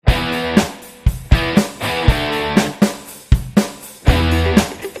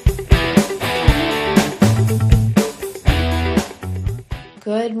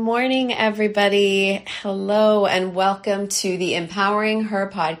everybody. Hello, and welcome to the Empowering Her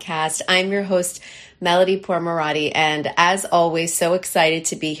podcast. I'm your host, Melody Pourmoradi, and as always, so excited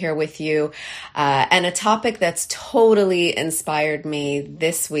to be here with you. And a topic that's totally inspired me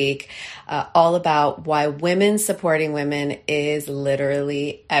this week, all about why women supporting women is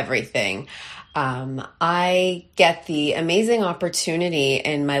literally everything. I get the amazing opportunity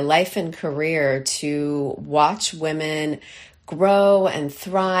in my life and career to watch women grow and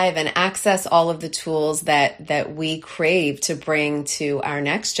thrive and access all of the tools that we crave to bring to our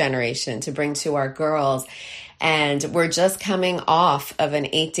next generation, to bring to our girls. And we're just coming off of an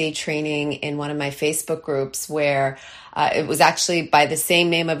 8-day training in one of my Facebook groups where it was actually by the same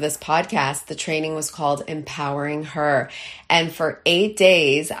name of this podcast. The training was called Empowering Her. And for 8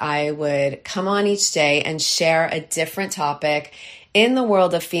 days, I would come on each day and share a different topic in the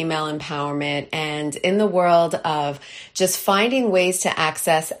world of female empowerment and in the world of just finding ways to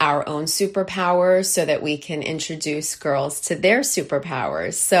access our own superpowers so that we can introduce girls to their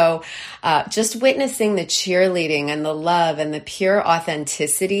superpowers. So just witnessing the cheerleading and the love and the pure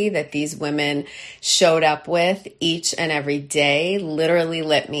authenticity that these women showed up with each and every day literally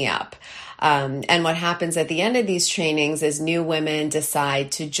lit me up. And what happens at the end of these trainings is new women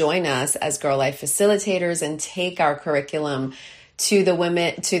decide to join us as Girl Life facilitators and take our curriculum to the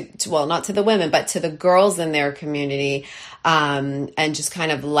women, well, not to the women, but to the girls in their community, and just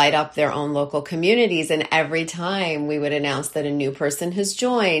kind of light up their own local communities. And every time we would announce that a new person has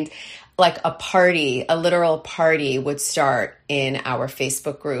joined, like a party, a literal party would start in our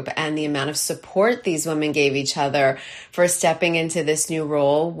Facebook group. And the amount of support these women gave each other for stepping into this new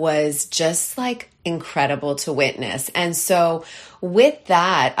role was just like incredible to witness. And so with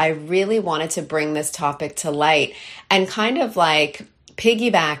that, I really wanted to bring this topic to light and kind of like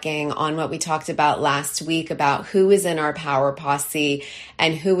piggybacking on what we talked about last week about who is in our power posse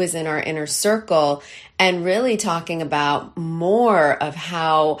and who is in our inner circle, and really talking about more of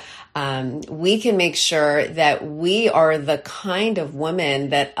how we can make sure that we are the kind of women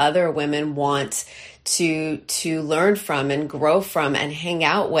that other women want to learn from and grow from and hang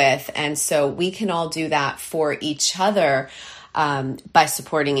out with. And so we can all do that for each other by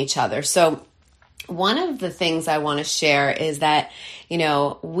supporting each other. So one of the things I want to share is that, you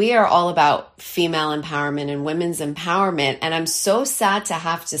know, we are all about female empowerment and women's empowerment. And I'm so sad to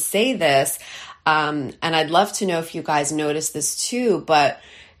have to say this. And I'd love to know if you guys notice this too, but,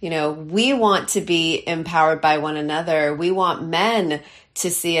 you know, we want to be empowered by one another. We want men to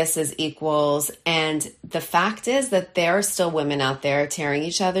see us as equals. And the fact is that there are still women out there tearing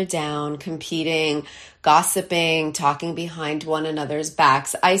each other down, competing, gossiping, talking behind one another's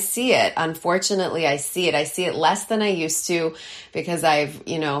backs. I see it. Unfortunately, I see it. I see it less than I used to because I've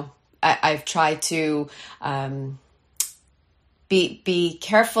tried to be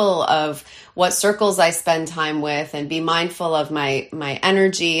careful of what circles I spend time with and be mindful of my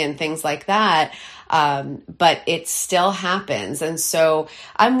energy and things like that. But it still happens. And so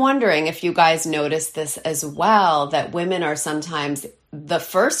I'm wondering if you guys notice this as well, that women are sometimes the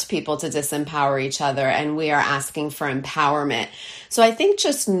first people to disempower each other and we are asking for empowerment. So I think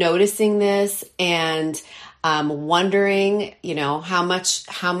just noticing this and wondering, you know, how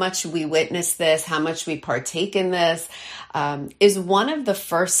much we witness this, how much we partake in this, is one of the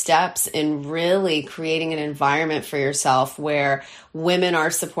first steps in really creating an environment for yourself where women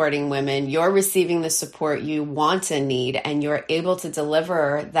are supporting women, you're receiving the support you want and need, and you're able to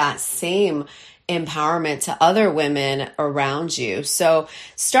deliver that same empowerment to other women around you. So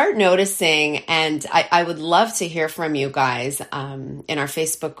start noticing, and I would love to hear from you guys in our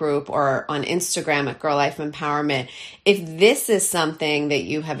Facebook group or on Instagram at Girl Life Empowerment if this is something that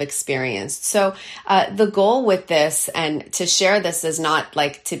you have experienced. So the goal with this and to share this is not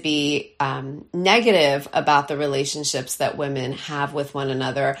like to be negative about the relationships that women have with one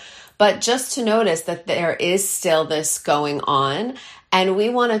another, but just to notice that there is still this going on. And we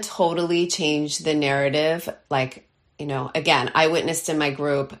want to totally change the narrative. Like, you know, again, I witnessed in my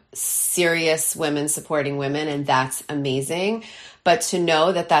group serious women supporting women, and that's amazing. But to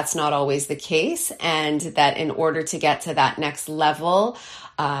know that that's not always the case, and that in order to get to that next level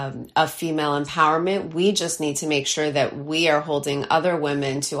of female empowerment, we just need to make sure that we are holding other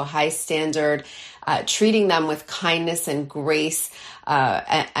women to a high standard, treating them with kindness and grace,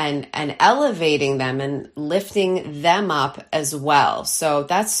 and elevating them and lifting them up as well. So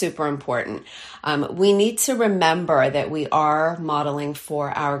that's super important. We need to remember that we are modeling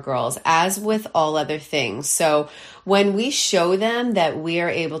for our girls, as with all other things. So when we show them that we are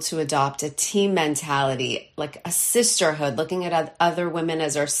able to adopt a team mentality, like a sisterhood, looking at other women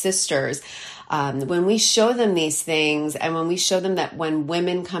as our sisters, when we show them these things, and when we show them that when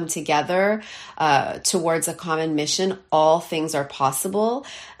women come together towards a common mission, all things are possible,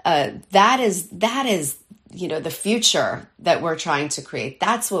 that is the future that we're trying to create.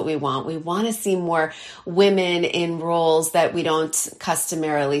 That's what we want. We want to see more women in roles that we don't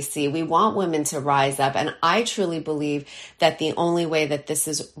customarily see. We want women to rise up. And I truly believe that the only way that this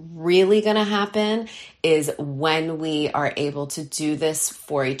is really going to happen is when we are able to do this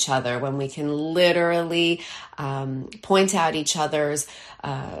for each other, when we can literally point out each other's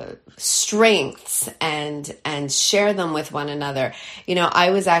strengths and share them with one another.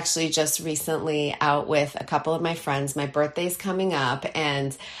 I was actually just recently out with a couple of my friends. My birthday's coming up,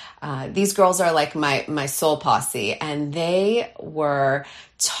 and these girls are like my soul posse, and they were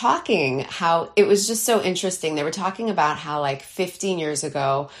talking how it was just so interesting. They were talking about how like 15 years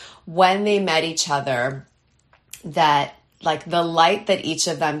ago when they met each other, that like the light that each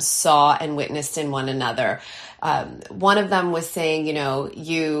of them saw and witnessed in one another. One of them was saying,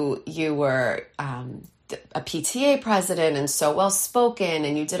 you were a PTA president and so well spoken,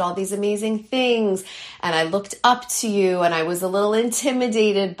 and you did all these amazing things, and I looked up to you, and I was a little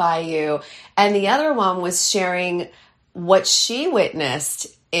intimidated by you. And the other one was sharing what she witnessed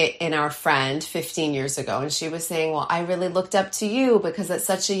in our friend 15 years ago. And she was saying, well, I really looked up to you because at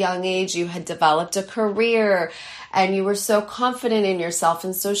such a young age, you had developed a career and you were so confident in yourself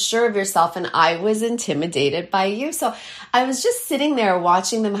and so sure of yourself. And I was intimidated by you. So I was just sitting there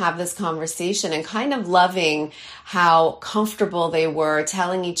watching them have this conversation and kind of loving how comfortable they were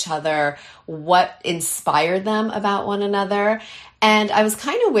telling each other what inspired them about one another. And I was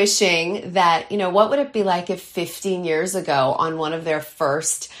kind of wishing that, what would it be like if 15 years ago on one of their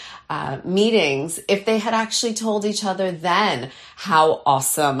first meetings, if they had actually told each other then how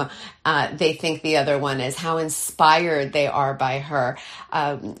awesome they think the other one is, how inspired they are by her.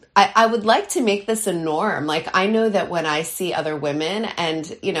 I would like to make this a norm. Like, I know that when I see other women, and,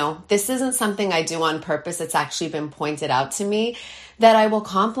 this isn't something I do on purpose, it's actually been pointed out to me, that I will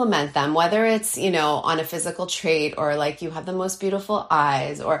compliment them, whether it's, on a physical trait or like you have the most beautiful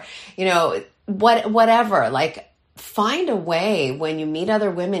eyes or, whatever. Like, find a way when you meet other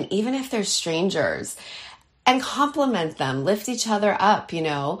women, even if they're strangers, and compliment them, lift each other up.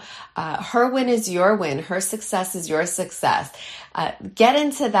 Her win is your win. Her success is your success. Get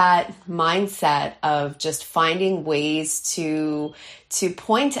into that mindset of just finding ways to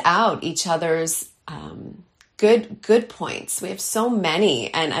point out each other's good points. We have so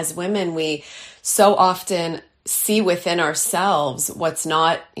many. And as women, we so often see within ourselves what's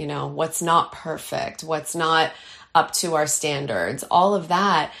not perfect, what's not up to our standards, all of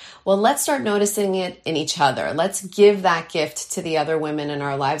that. Well, let's start noticing it in each other. Let's give that gift to the other women in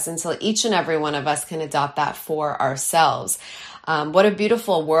our lives until each and every one of us can adopt that for ourselves. What a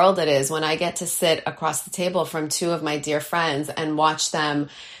beautiful world it is when I get to sit across the table from two of my dear friends and watch them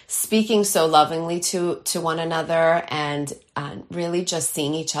speaking so lovingly to one another and really just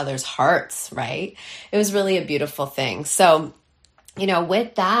seeing each other's hearts, right? It was really a beautiful thing. So,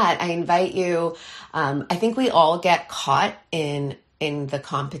 with that, I invite you, I think we all get caught in the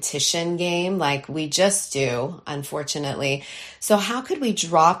competition game, like we just do, unfortunately. So how could we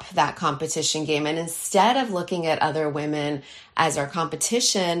drop that competition game? And instead of looking at other women as our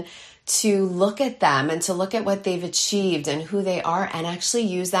competition, to look at them and to look at what they've achieved and who they are, and actually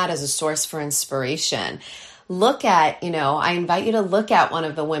use that as a source for inspiration. Look at, I invite you to look at one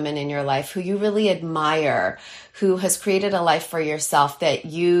of the women in your life who you really admire, who has created a life for yourself that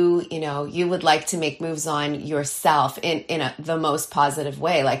you would like to make moves on yourself in the most positive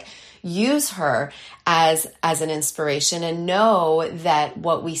way. Like, use her as an inspiration, and know that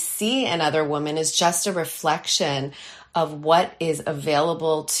what we see in other women is just a reflection of what is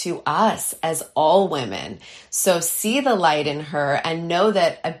available to us as all women. So see the light in her and know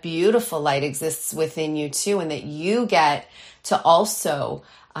that a beautiful light exists within you too, and that you get to also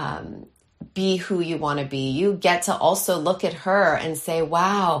be who you want to be. You get to also look at her and say,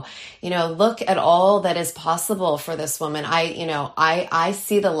 wow, look at all that is possible for this woman. I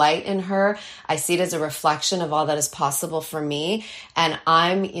see the light in her. I see it as a reflection of all that is possible for me. And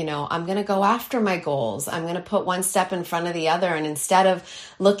I'm going to go after my goals. I'm going to put one step in front of the other. And instead of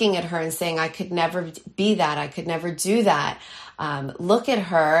looking at her and saying, I could never be that, I could never do that, look at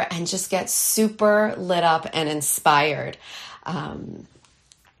her and just get super lit up and inspired.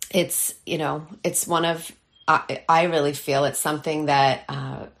 It's one of, I really feel it's something that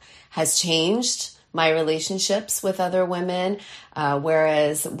has changed my relationships with other women.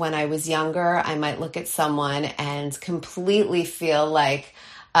 Whereas when I was younger, I might look at someone and completely feel like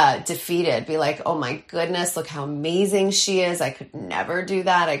defeated, be like, oh my goodness, look how amazing she is. I could never do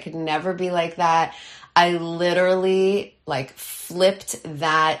that. I could never be like that. I literally like flipped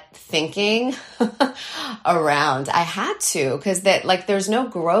that thinking around. I had to, because that like there's no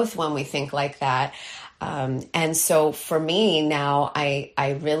growth when we think like that. And so for me now,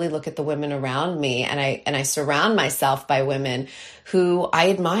 I really look at the women around me, and I surround myself by women who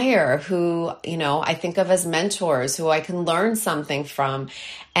I admire, who, you know, I think of as mentors, who I can learn something from.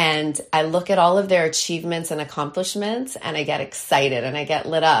 And I look at all of their achievements and accomplishments, and I get excited and I get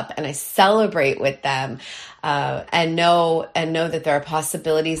lit up and I celebrate with them. And know that there are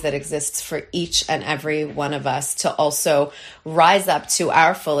possibilities that exist for each and every one of us to also rise up to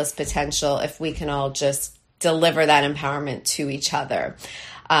our fullest potential if we can all just deliver that empowerment to each other.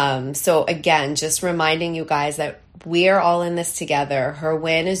 So again, just reminding you guys that we are all in this together. Her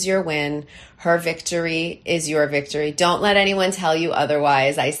win is your win. Her victory is your victory. Don't let anyone tell you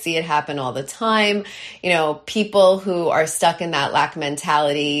otherwise. I see it happen all the time. You know, people who are stuck in that lack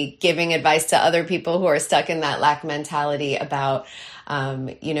mentality, giving advice to other people who are stuck in that lack mentality about,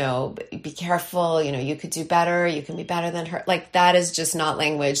 you know, be careful, you know, you could do better, you can be better than her. Like, that is just not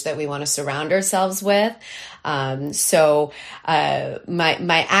language that we want to surround ourselves with. So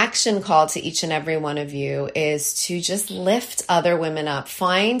my action call to each and every one of you is to just lift other women up.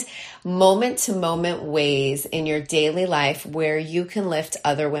 Find moment to moment ways in your daily life where you can lift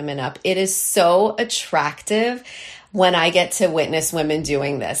other women up. It is so attractive when I get to witness women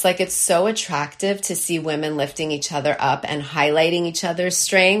doing this. Like, it's so attractive to see women lifting each other up and highlighting each other's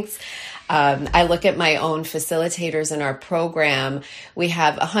strengths. I look at my own facilitators in our program. We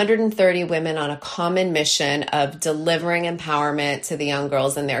have 130 women on a common mission of delivering empowerment to the young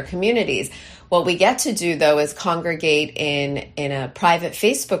girls in their communities. What we get to do, though, is congregate in a private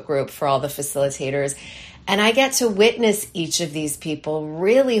Facebook group for all the facilitators. And I get to witness each of these people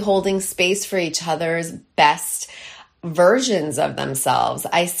really holding space for each other's best versions of themselves.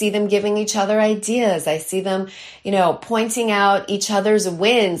 I see them giving each other ideas. I see them, you know, pointing out each other's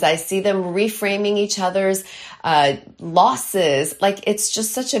wins. I see them reframing each other's losses. Like, it's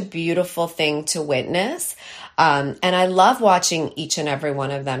just such a beautiful thing to witness. And I love watching each and every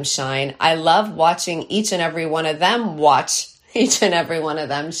one of them shine. I love watching each and every one of them watch each and every one of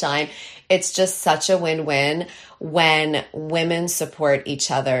them shine. It's just such a win-win when women support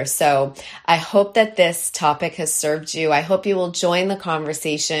each other. So I hope that this topic has served you. I hope you will join the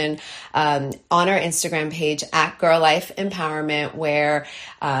conversation on our Instagram page at Girl Life Empowerment, where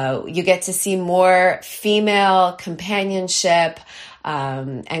you get to see more female companionship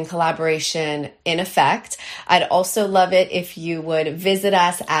and collaboration in effect. I'd also love it if you would visit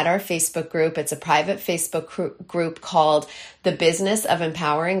us at our Facebook group. It's a private Facebook group called The Business of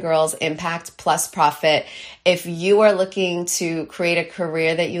Empowering Girls, Impact Plus Profit. If you are looking to create a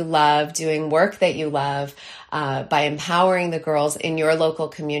career that you love, doing work that you love, by empowering the girls in your local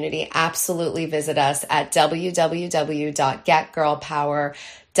community, absolutely visit us at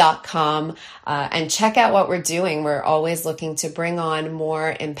www.getgirlpower.com and check out what we're doing. We're always looking to bring on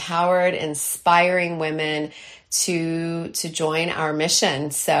more empowered, inspiring women to join our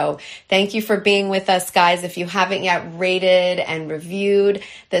mission. So thank you for being with us, guys. If you haven't yet rated and reviewed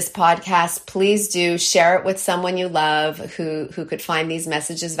this podcast, please do share it with someone you love who could find these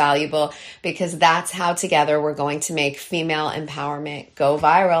messages valuable, because that's how together we're going to make female empowerment go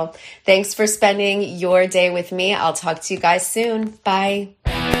viral. Thanks for spending your day with me. I'll talk to you guys soon. Bye.